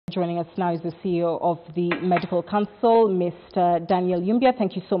Joining us now is the CEO of the Medical Council, Mr. Daniel Yumbya.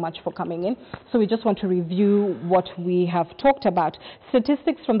 Thank you so much for coming in. So we just want to review what we have talked about.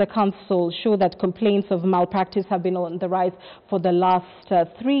 Statistics from the Council show that complaints of malpractice have been on the rise for the last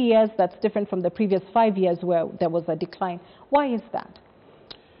 3 years. That's different from the previous 5 years where there was a decline. Why is that?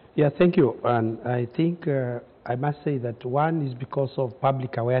 Yeah, thank you. And I think I must say that one is because of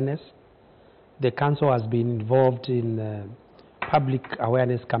public awareness. The Council has been involved in public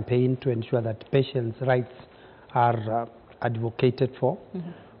awareness campaign to ensure that patients' rights are advocated for. Mm-hmm.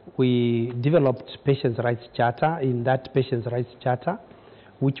 We developed Patients' Rights Charter. In that Patients' Rights Charter,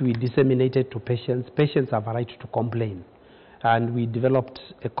 which we disseminated to patients, patients have a right to complain. And we developed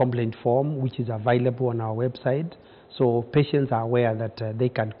a complaint form which is available on our website. So patients are aware that they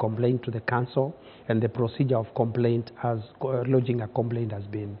can complain to the Council, and the procedure of complaint as lodging a complaint has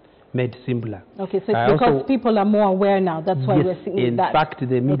been made simpler. Okay, so it's because people are more aware now. That's why we're seeing that. In fact,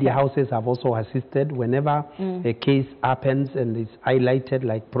 the media houses have also assisted. Whenever a case happens and it's highlighted,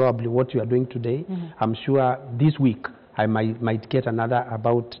 like probably what you are doing today, I'm sure this week I might get another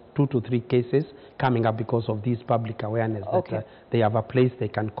about 2 to 3 cases coming up because of this public awareness that they have a place they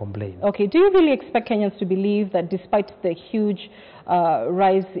can complain. Okay, do you really expect Kenyans to believe that despite the huge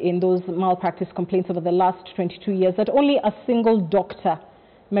rise in those malpractice complaints over the last 22 years, that only a single doctor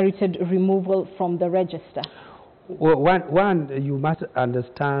merited removal from the register? Well, one, you must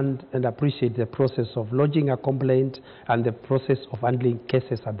understand and appreciate the process of lodging a complaint and the process of handling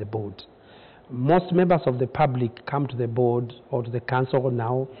cases at the board. Most members of the public come to the board or to the Council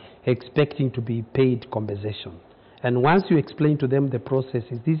now expecting to be paid compensation. And once you explain to them the process,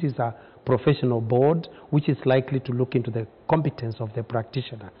 this is a professional board which is likely to look into the competence of the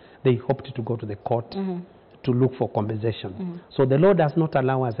practitioner. They hoped to go to the court to look for compensation. So the law does not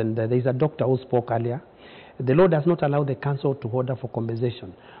allow us, and there is a doctor who spoke earlier, the law does not allow the Council to order for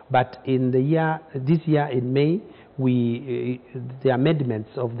compensation. But in this year in May, the amendments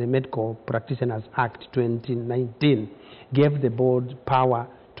of the Medical Practitioners Act 2019 gave the board power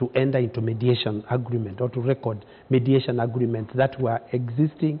to enter into mediation agreement or to record mediation agreements that were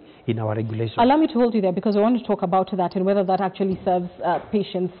existing in our regulation. Allow me to hold you there because I want to talk about that and whether that actually serves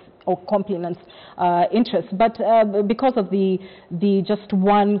patients or complainants' interests. But because of the just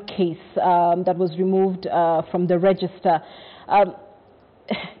one case that was removed from the register,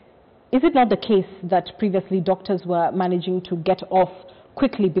 is it not the case that previously doctors were managing to get off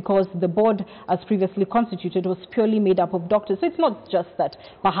quickly because the board, as previously constituted, was purely made up of doctors? So it's not just that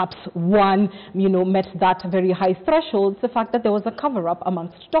perhaps one, met that very high threshold. It's the fact that there was a cover-up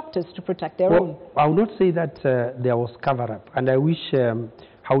amongst doctors to protect their own. I would not say that there was cover-up, and I wish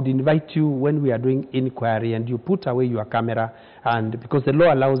I would invite you when we are doing inquiry and you put away your camera, and because the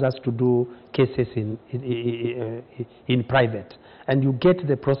law allows us to do cases in private, and you get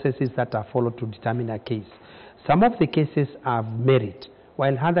the processes that are followed to determine a case. Some of the cases have merit,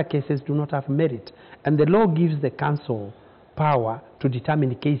 while other cases do not have merit. And the law gives the Council power to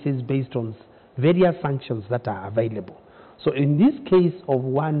determine cases based on various sanctions that are available. So in this case of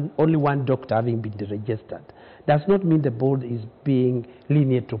only one doctor having been registered, does not mean the board is being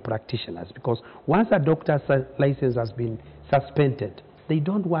lenient to practitioners, because once a doctor's license has been suspended, they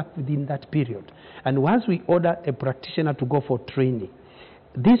don't work within that period. And once we order a practitioner to go for training,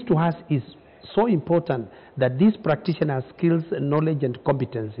 this to us is so important that these practitioners' skills, knowledge, and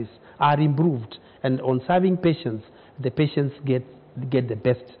competencies are improved. And on serving patients, the patients get the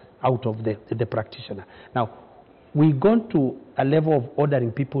best out of the practitioner. Now, we've gone to a level of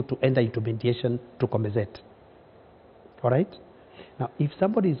ordering people to enter into mediation to compensate. All right? Now, if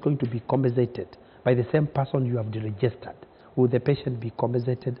somebody is going to be compensated by the same person you have deregistered, will the patient be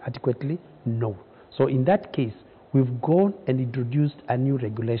compensated adequately? No. So in that case, we've gone and introduced a new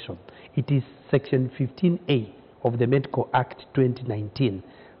regulation. It is Section 15A of the Medical Act 2019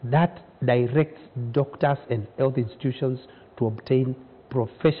 that directs doctors and health institutions to obtain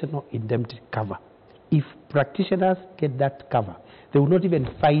professional indemnity cover. If practitioners get that cover, they will not even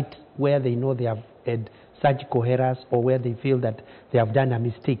fight where they know they have had surgical errors or where they feel that they have done a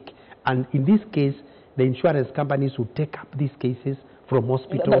mistake. And in this case, the insurance companies will take up these cases from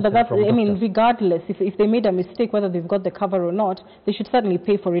hospitals and from doctors. I mean, regardless, if they made a mistake, whether they've got the cover or not, they should certainly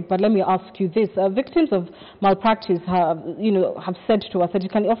pay for it. But let me ask you this. Victims of malpractice have said to us that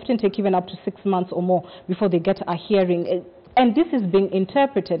it can often take even up to 6 months or more before they get a hearing. And this is being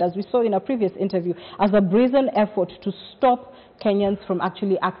interpreted, as we saw in a previous interview, as a brazen effort to stop Kenyans from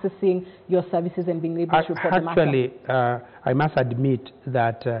actually accessing your services and being able to report them. Actually, I must admit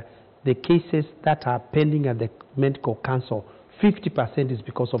that the cases that are pending at the Medical Council, 50% is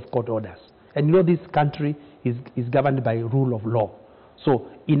because of court orders. And this country is governed by rule of law. So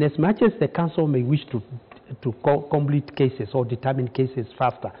in as much as the council may wish to complete cases or determine cases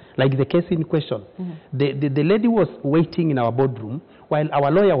faster, like the case in question, the lady was waiting in our boardroom while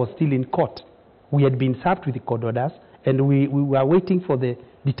our lawyer was still in court. We had been served with the court orders, and we were waiting for the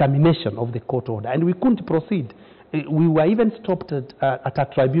determination of the court order, and we couldn't proceed. We were even stopped at a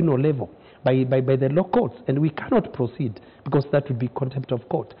tribunal level by the law courts, and we cannot proceed because that would be contempt of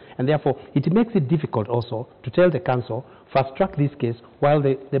court. And therefore, it makes it difficult also to tell the council, fast-track this case while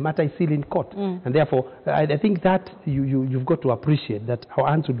the matter is still in court. And therefore, I think that you've got to appreciate that our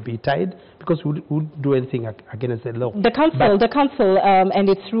hands would be tied because we would do anything against the law. The council and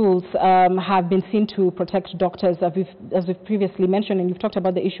its rules have been seen to protect doctors, as we've previously mentioned, and you've talked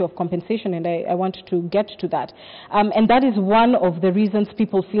about the issue of compensation, and I want to get to that. And that is one of the reasons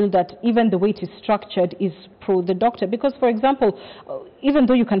people feel that even the way it is structured is pro the doctor. Because, for example, even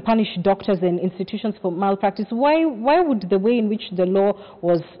though you can punish doctors and institutions for malpractice, why would the way in which the law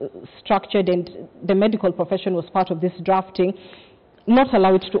was structured and the medical profession was part of this drafting not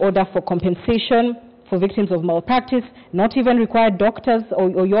allow it to order for compensation for victims of malpractice, not even require doctors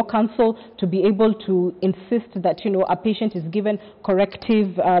or your counsel to be able to insist that, you know, a patient is given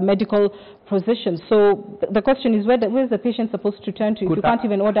corrective medical position? So the question is, where is the patient supposed to turn to if you can't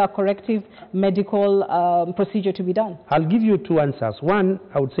even order a corrective medical procedure to be done? I'll give you two answers. One,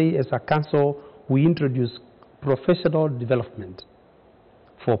 I would say as a council, we introduce professional development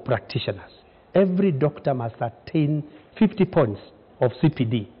for practitioners. Every doctor must attain 50 points of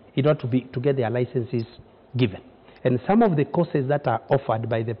CPD in order to get their licenses given. And some of the courses that are offered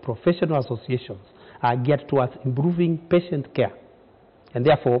by the professional associations are geared towards improving patient care. And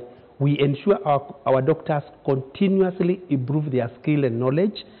therefore, we ensure our doctors continuously improve their skill and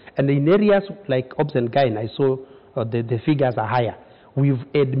knowledge. And in areas like obs and gyn, I saw the figures are higher. We've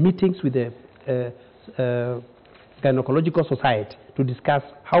had meetings with the Gynecological Society to discuss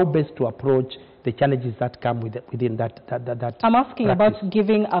how best to approach the challenges that come within that I'm asking practice. About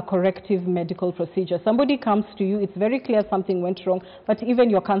giving a corrective medical procedure. Somebody comes to you, it's very clear something went wrong, but even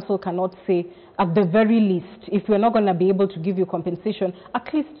your counsel cannot say, at the very least, if we're not going to be able to give you compensation, at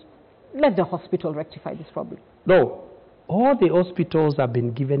least let the hospital rectify this problem. No, all the hospitals have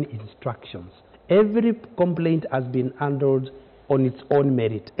been given instructions. Every complaint has been handled on its own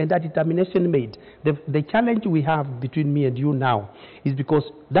merit, and that determination made. The challenge we have between me and you now is because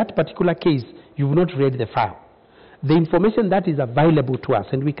that particular case, you've not read the file. The information that is available to us,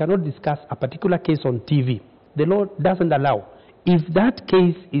 and we cannot discuss a particular case on TV, the law doesn't allow. If that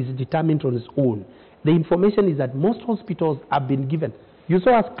case is determined on its own, the information is that most hospitals have been given. You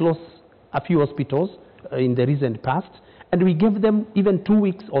saw us close a few hospitals in the recent past, and we gave them even 2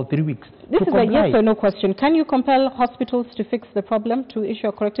 weeks or 3 weeks. This is a yes or no question. Can you compel hospitals to fix the problem, to issue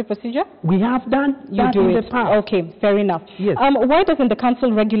a corrective procedure? We have done that in the past. Okay, fair enough. Yes. Why doesn't the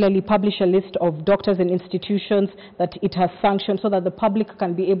council regularly publish a list of doctors and institutions that it has sanctioned so that the public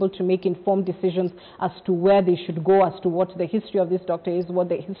can be able to make informed decisions as to where they should go, as to what the history of this doctor is, what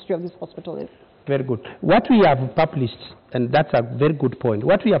the history of this hospital is? Very good. What we have published, and that's a very good point,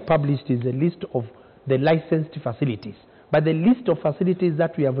 what we have published is a list of the licensed facilities. But the list of facilities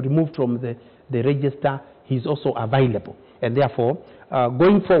that we have removed from the register is also available. And therefore,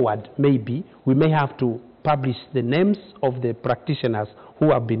 going forward, maybe, we may have to publish the names of the practitioners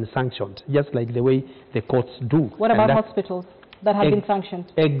who have been sanctioned, just like the way the courts do. What about hospitals that have been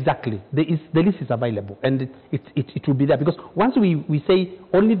sanctioned? Exactly. The list is available, and it will be there. Because once we say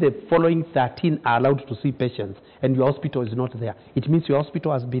only the following 13 are allowed to see patients, and your hospital is not there, it means your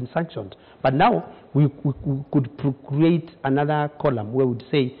hospital has been sanctioned. But now, we could create another column where we would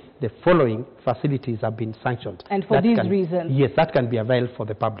say the following facilities have been sanctioned. And for these reasons? Yes, that can be available for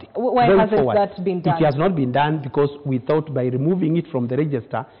the public. Why hasn't that been done? It has not been done because we thought by removing it from the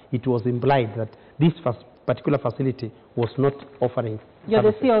register, it was implied that this particular facility was not offering You're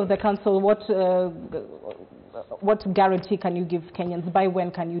services. the CEO of the council. What guarantee can you give Kenyans? By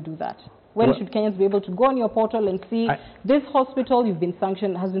when can you do that? When should Kenyans be able to go on your portal and see this hospital has been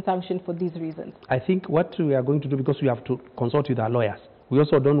sanctioned for these reasons? I think what we are going to do, because we have to consult with our lawyers, we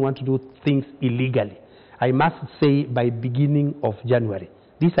also don't want to do things illegally. I must say by beginning of January,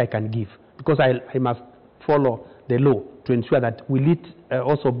 this I can give, because I must follow the law to ensure that will it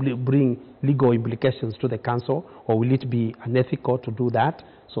also bring legal implications to the council, or will it be unethical to do that?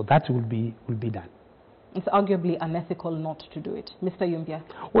 So that will be done. It's arguably unethical not to do it. Mr. Yumbya,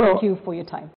 thank you for your time.